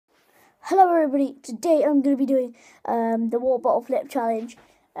Hello everybody, today I'm going to be doing the water bottle flip challenge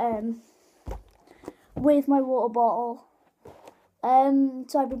with my water bottle.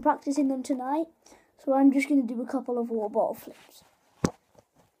 So I've been practicing them tonight, so I'm just going to do a couple of water bottle flips.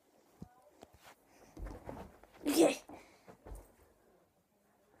 Okay.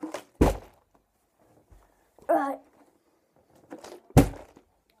 Right.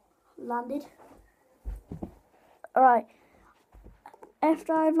 Landed. Alright.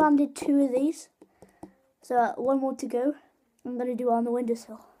 After I've landed 2 of these, so one more to go, I'm going to do it on the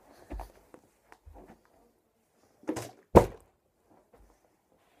windowsill.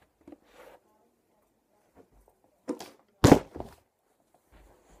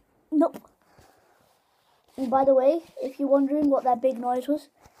 Nope. And by the way, if you're wondering what that big noise was,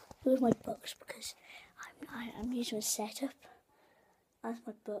 it was my books, because I'm using a setup as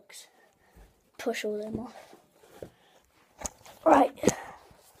my books. Push all them off. Right.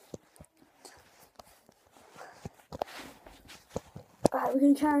 Alright, we're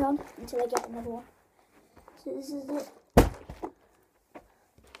going to carry on until I get another one. So this is it.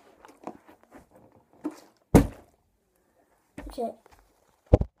 Okay.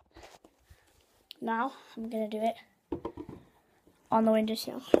 Now, I'm going to do it on the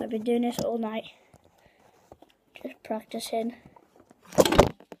windowsill. I've been doing this all night. Just practicing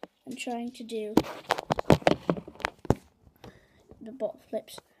and trying to do the bottle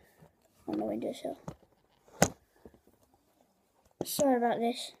flips on the windowsill. Sorry about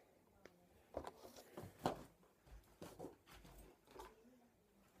this.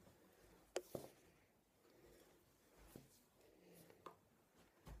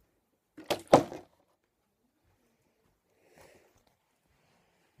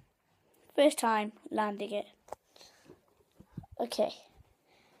 First time landing it. Okay.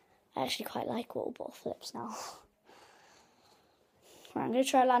 I actually quite like water bottle flips now. Right, I'm going to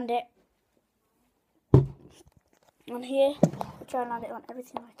try to land it on here. I'll try and land it on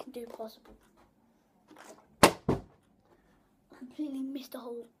everything I can do possible. I completely missed the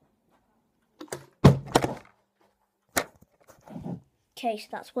hole. Okay, so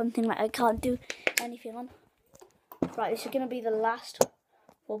that's one thing that I can't do anything on. Right, this is going to be the last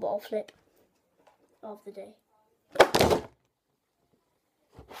water bottle flip of the day.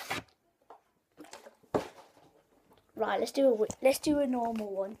 Right, let's do a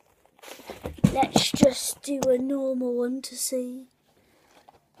normal one. Let's just do a normal one to see.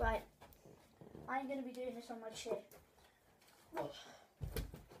 Right, I'm going to be doing this on my chair.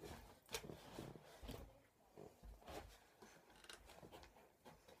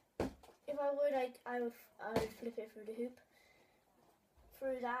 If I would, I would flip it through the hoop,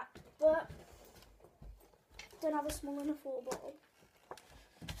 through that, but don't have a small enough water bottle.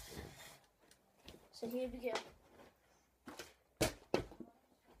 So here we go.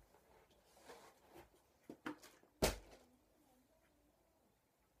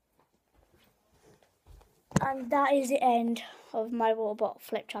 And that is the end of my water bottle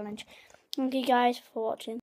flip challenge. Thank you guys for watching.